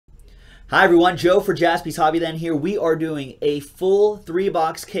Hi everyone, Joe for Jaspys Hobbyland here. We are doing a full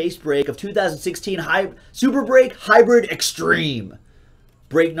 3-box case break of 2016 Super Break Hybrid Extreme.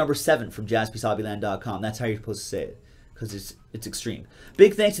 Break number 7 from JaspysHobbyland.com. That's how you're supposed to say it, because it's extreme.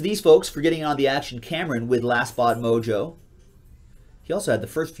 Big thanks to these folks for getting on the action. Cameron with Last Spot Mojo. He also had the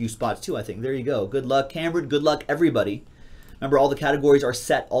first few spots too, I think. There you go. Good luck, Cameron. Good luck, everybody. Remember, all the categories are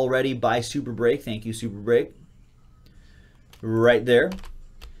set already by Super Break. Thank you, Super Break. Right there.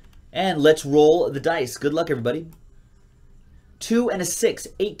 And let's roll the dice. Good luck, everybody. 2 and a 6,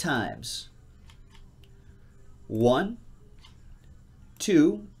 8 times. 1,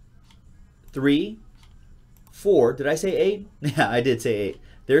 2, 3, 4. Did I say 8? Yeah, I did say 8.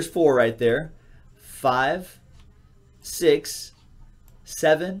 There's 4 right there. 5, 6,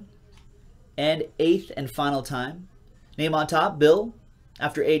 7, and 8th and final time. Name on top, Bill,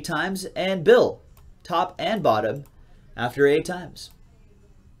 after 8 times. And Bill, top and bottom, after 8 times.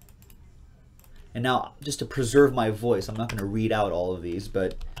 And now, just to preserve my voice, I'm not going to read out all of these,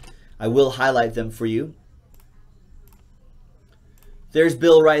 but I will highlight them for you. There's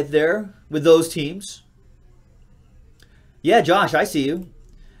Bill right there with those teams. Yeah, Josh, I see you.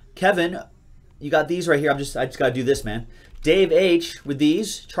 Kevin, you got these right here. I just got to do this, man. Dave H with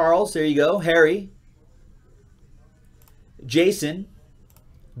these. Charles, there you go. Harry. Jason.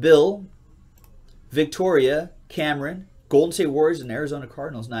 Bill. Victoria. Cameron. Golden State Warriors and Arizona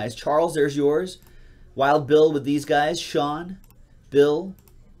Cardinals. Nice. Charles, there's yours. Wild Bill with these guys. Sean, Bill,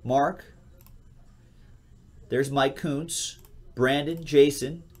 Mark. There's Mike Kuntz. Brandon,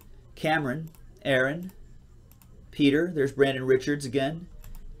 Jason, Cameron, Aaron, Peter. There's Brandon Richards again.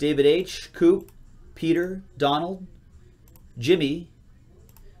 David H, Coop, Peter, Donald, Jimmy,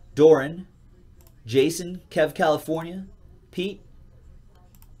 Doran, Jason, Kev California, Pete,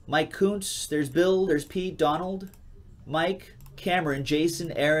 Mike Kuntz. There's Bill, there's Pete, Donald, Mike, Cameron,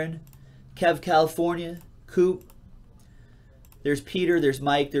 Jason, Aaron, Kev California, Coop. There's Peter, there's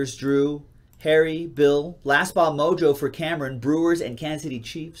Mike, there's Drew, Harry, Bill. Last Spot Mojo for Cameron, Brewers and Kansas City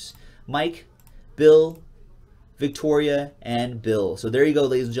Chiefs. Mike, Bill, Victoria, and Bill. So there you go,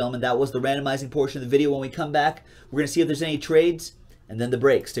 ladies and gentlemen. That was the randomizing portion of the video. When we come back, we're going to see if there's any trades and then the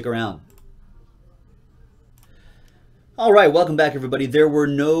break. Stick around. All right, welcome back, everybody. There were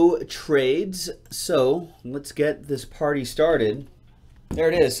no trades, so let's get this party started. There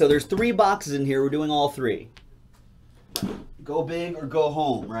it is. So there's 3 boxes in here. We're doing all 3. Go big or go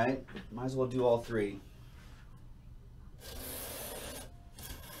home, right? Might as well do all 3.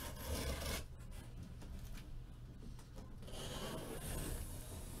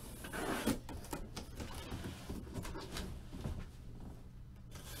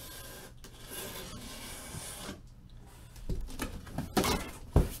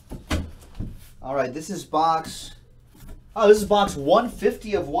 All right, this is box... Oh, this is box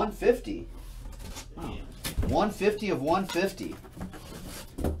 150 of 150. Oh, 150 of 150.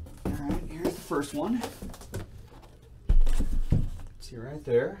 All right, here's the first one. See right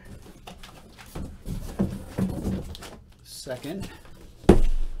there. Second.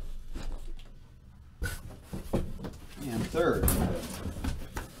 And third.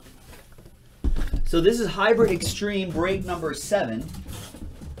 So this is Hybrid Extreme break number 7.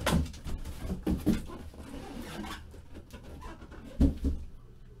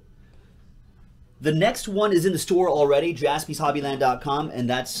 The next one is in the store already, JaspysHobbyland.com, and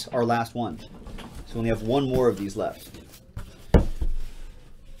that's our last one. So we only have 1 more of these left.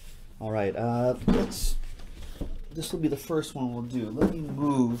 All right, this will be the first one we'll do. Let me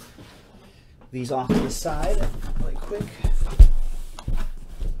move these off to the side really quick.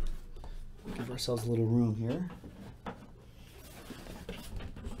 Give ourselves a little room here.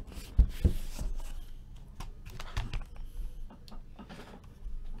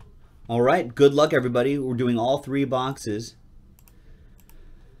 All right, good luck, everybody. We're doing all 3 boxes.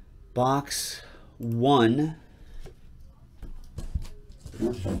 Box 1.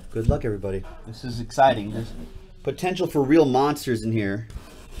 Good luck, everybody. This is exciting. There's potential for real monsters in here.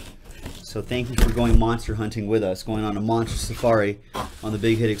 So thank you for going monster hunting with us, going on a monster safari on the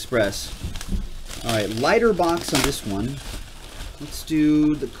Big Hit Express. All right, lighter box on this one. Let's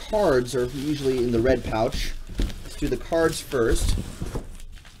do the cards, are usually in the red pouch. Let's do the cards first.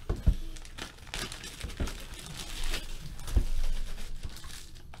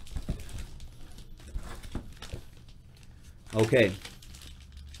 Okay.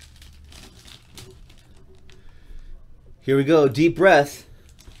 Here we go. Deep breath.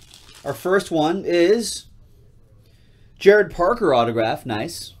 Our first one is Jared Parker autograph.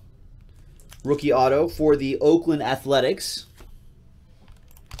 Nice. Rookie auto for the Oakland Athletics.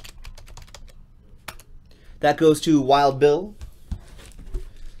 That goes to Wild Bill.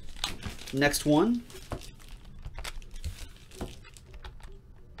 next one.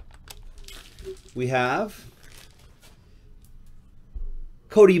 We have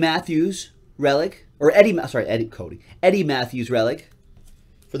Cody Matthews relic, or Eddie Matthews relic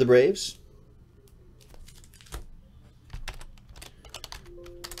for the Braves.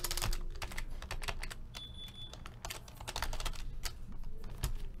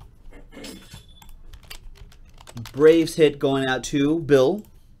 Braves hit going out to Bill.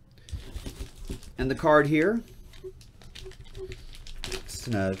 And the card here, it's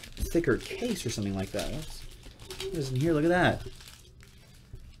in a thicker case or something like that. What is in here? Look at that.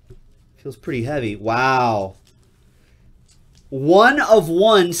 Feels pretty heavy. Wow. 1 of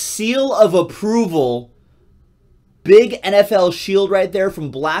 1 seal of approval. Big NFL shield right there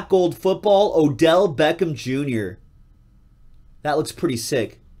from Black Gold Football, Odell Beckham Jr. That looks pretty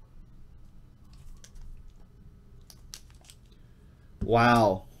sick.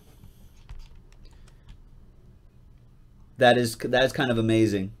 Wow. That is kind of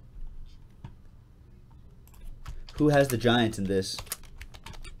amazing. Who has the Giants in this?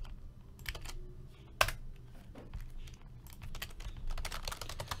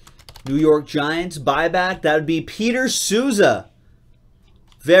 New York Giants buyback. That would be Peter Souza.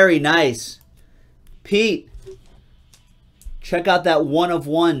 Very nice. Pete, check out that 1 of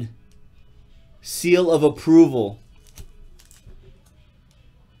 1 seal of approval.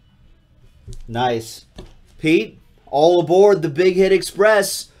 Nice. Pete, all aboard the Big Hit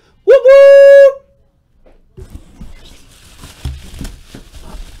Express. Whoop whoop!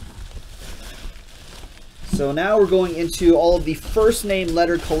 So now we're going into all of the first name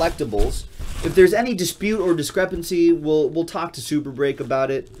letter collectibles. If there's any dispute or discrepancy, we'll talk to Super Break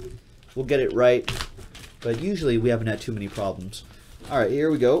about it. We'll get it right. But usually we haven't had too many problems. All right, here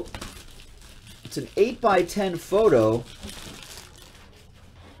we go. It's an 8x10 photo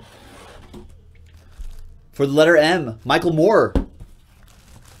for the letter M, Michael Moore.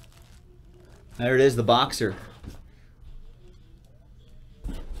 There it is, the boxer.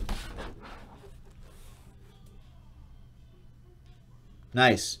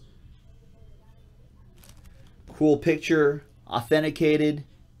 Nice. Cool picture, authenticated,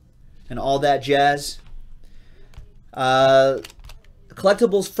 and all that jazz.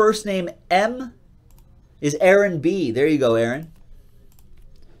 Collectibles first name M is Aaron B. There you go, Aaron.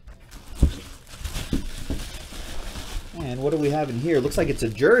 And what do we have in here? Looks like it's a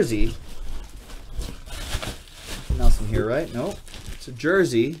jersey. Nothing else in here, right? Nope. It's a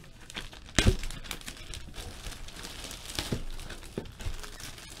jersey.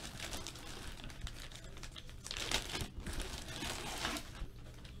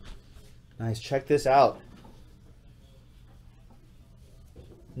 Nice. Check this out.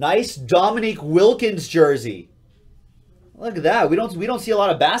 Nice Dominique Wilkins jersey. Look at that. We don't see a lot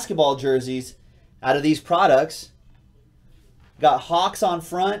of basketball jerseys out of these products. Got Hawks on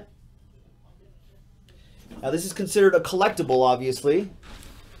front. Now this is considered a collectible, obviously.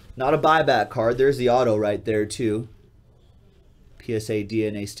 Not a buyback card. There's the auto right there too. PSA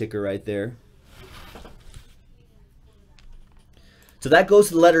DNA sticker right there. So that goes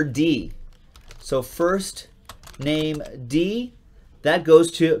to the letter D. So first name D. That goes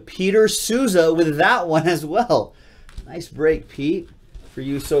to Peter Souza with that one as well. Nice break, Pete, for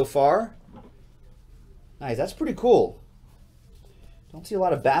you so far. Nice. That's pretty cool. Don't see a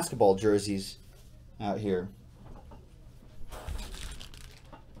lot of basketball jerseys out here.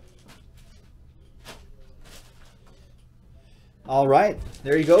 All right.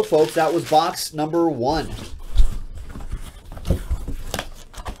 There you go, folks. That was box number 1.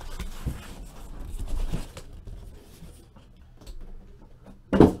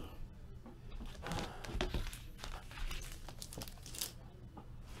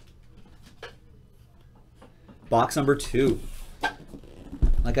 Box number 2.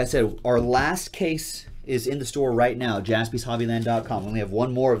 Like I said, our last case is in the store right now, JaspysHobbyland.com. We only have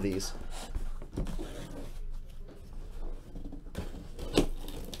one more of these.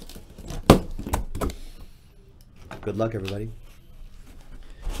 Good luck, everybody.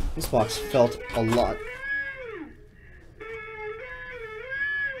 This box felt a lot.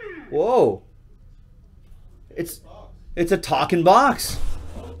 Whoa! It's a talking box.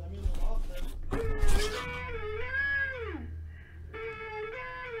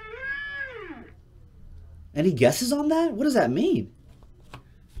 Any guesses on that? What does that mean?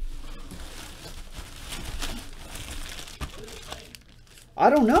 I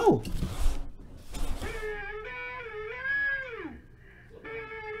don't know.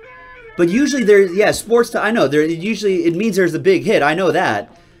 But usually there's, yeah, sports, I know, usually it means there's a big hit. I know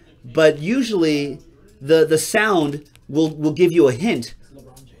that. But usually the sound will give you a hint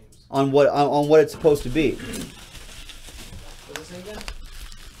on what it's supposed to be. What's this thing again?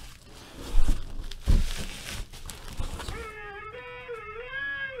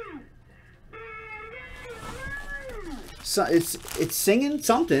 So it's singing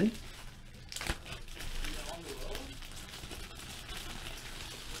something.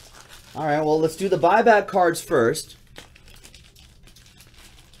 All right, well, let's do the buyback cards first.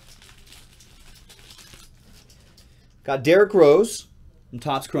 Got Derrick Rose from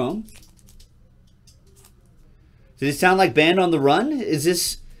Topps Chrome. Did it sound like Band on the Run? Is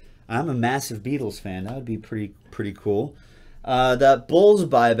this... I'm a massive Beatles fan. That would be pretty cool. That Bulls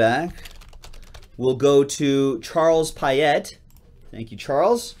buyback will go to Charles Payette. Thank you,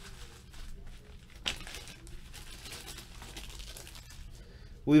 Charles.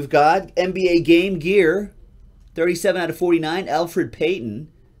 We've got NBA Game Gear, 37 out of 49, Alfred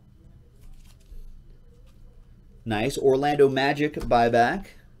Payton. Nice. Orlando Magic buyback.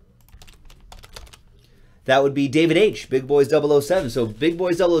 That would be David H., Big Boys 007. So Big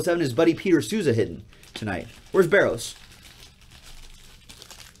Boys 007 is Buddy Peter Souza hitting tonight. Where's Barrows?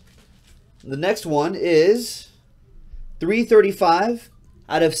 The next one is 335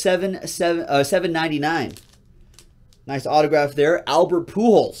 out of 799. Nice autograph there. Albert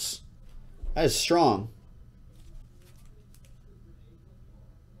Pujols. That is strong.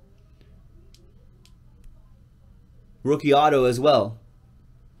 Rookie auto as well.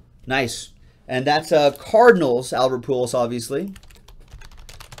 Nice. And that's Cardinals, Albert Pujols, obviously.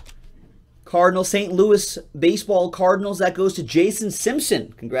 Cardinals, St. Louis baseball Cardinals. That goes to Jason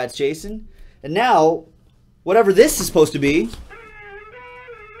Simpson. Congrats, Jason. And now, whatever this is supposed to be.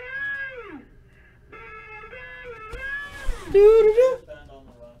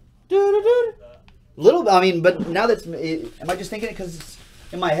 Little, I mean, but now that's, am I just thinking it because it's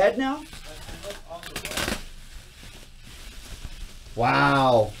in my head now?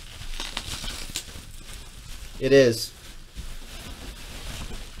 Wow. It is.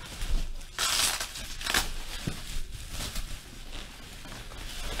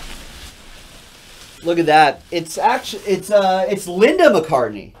 Look at that. It's actually, it's Linda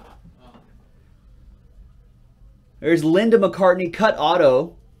McCartney. There's Linda McCartney cut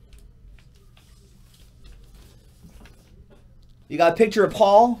auto. You got a picture of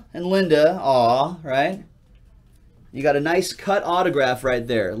Paul and Linda. Aw, right? You got a nice cut autograph right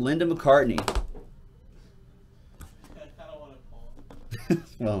there. Linda McCartney. I don't want to Paul.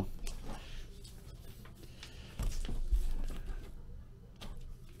 Well.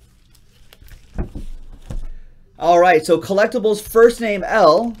 All right, so collectibles, first name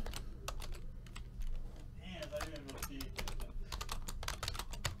L.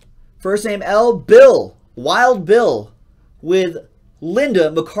 First name L, Bill, Wild Bill, with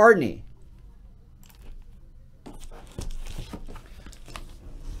Linda McCartney.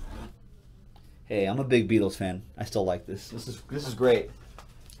 Hey, I'm a big Beatles fan. I still like this. This is great.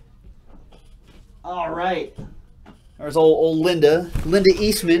 All right. There's old Linda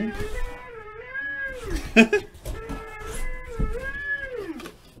Eastman. I'm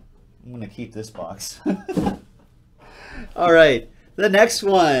gonna keep this box. All right. The next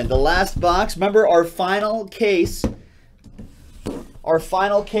one, the last box. Remember our final case. Our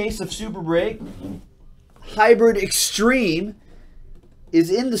final case of Super Break. Hybrid Extreme is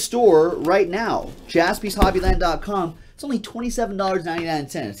in the store right now. JaspysHobbyland.com. It's only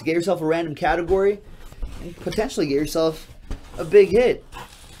 $27.99 to get yourself a random category and potentially get yourself a big hit.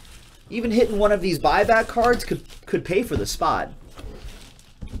 Even hitting one of these buyback cards could pay for the spot.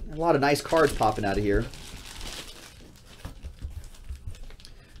 A lot of nice cards popping out of here.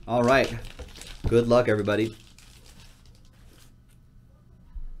 All right. Good luck, everybody.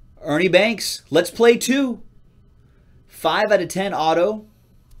 Ernie Banks, let's play 2. 5 out of 10 auto.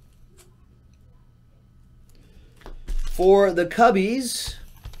 For the Cubbies,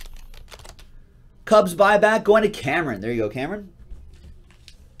 Cubs buyback going to Cameron. There you go, Cameron.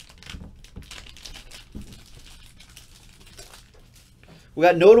 We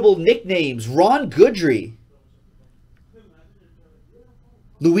got notable nicknames. Ron Goodry.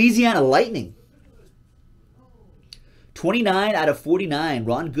 Louisiana Lightning. 29 out of 49.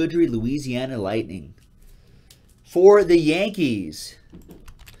 Ron Goodry, Louisiana Lightning. For the Yankees.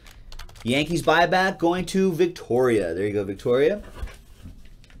 Yankees buyback going to Victoria. There you go, Victoria.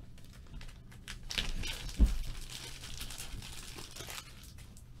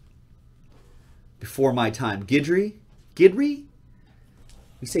 Before my time. Gidry?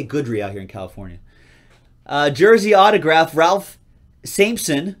 We say Goodry out here in California. Jersey autograph, Ralph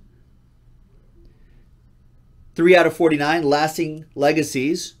Sampson. 3 out of 49. Lasting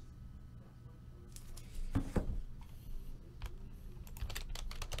legacies.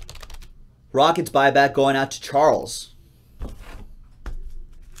 Rockets buyback going out to Charles. All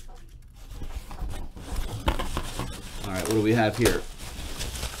right, what do we have here?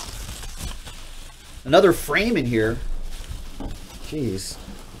 Another frame in here. Jeez.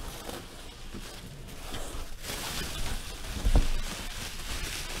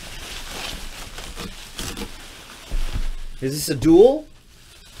 Is this a duel?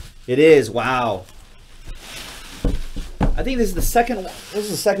 It is. Wow. I think this is the second. This is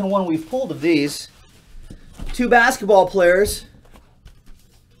the second one we've pulled of these. 2 basketball players.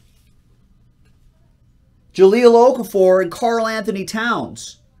 Jahlil Okafor and Karl Anthony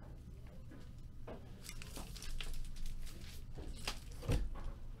Towns.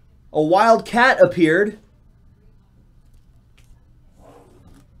 A Wildcat appeared.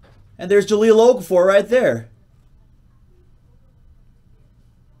 And there's Jahlil Okafor right there.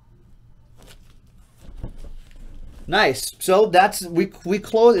 Nice. So that's we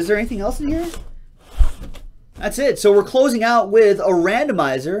close. Is there anything else in here? That's it. So we're closing out with a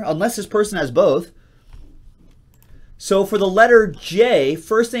randomizer, unless this person has both. So for the letter J,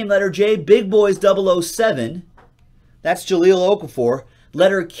 first name letter J, Big Boys 007. That's Jahlil Okafor.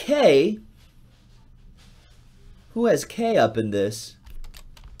 Letter K. Who has K up in this?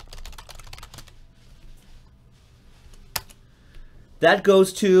 That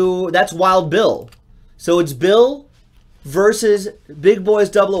goes to, that's Wild Bill. So it's Bill versus Big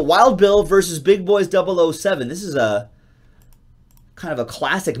Boys 00. Wild Bill versus Big Boys 007. This is a kind of a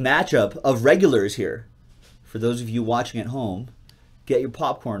classic matchup of regulars here. For those of you watching at home, get your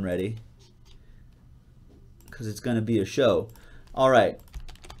popcorn ready, because it's going to be a show. All right.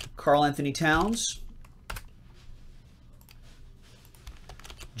 Karl Anthony Towns.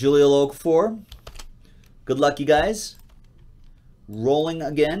 Jahlil Okafor. Good luck, you guys. Rolling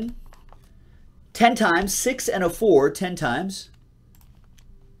again. 10 times. 6 and a 4. 10 times.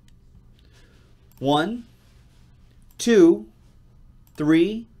 1, 2,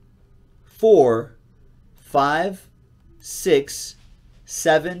 3, 4, 5, 6,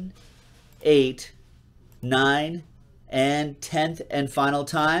 7, 8, 9, and 10th and final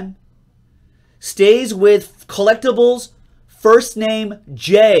time. Stays with collectibles first name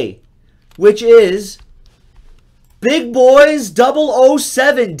J, which is Big Boys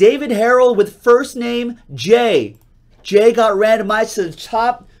 007. David Harrell with first name J. J got randomized to the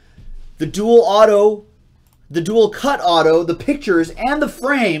top. The dual auto, the dual cut auto, the pictures, and the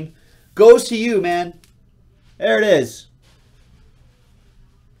frame goes to you, man. There it is.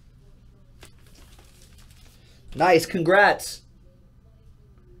 Nice, congrats.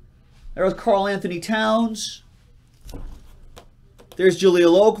 There was Karl Anthony Towns. There's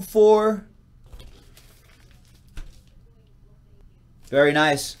Jahlil Okafor. Very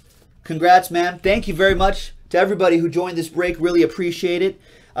nice. Congrats, man. Thank you very much to everybody who joined this break. Really appreciate it.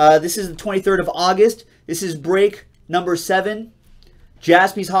 This is the 23rd of August. This is break number 7.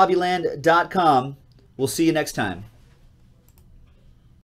 JaspysHobbyland.com. We'll see you next time.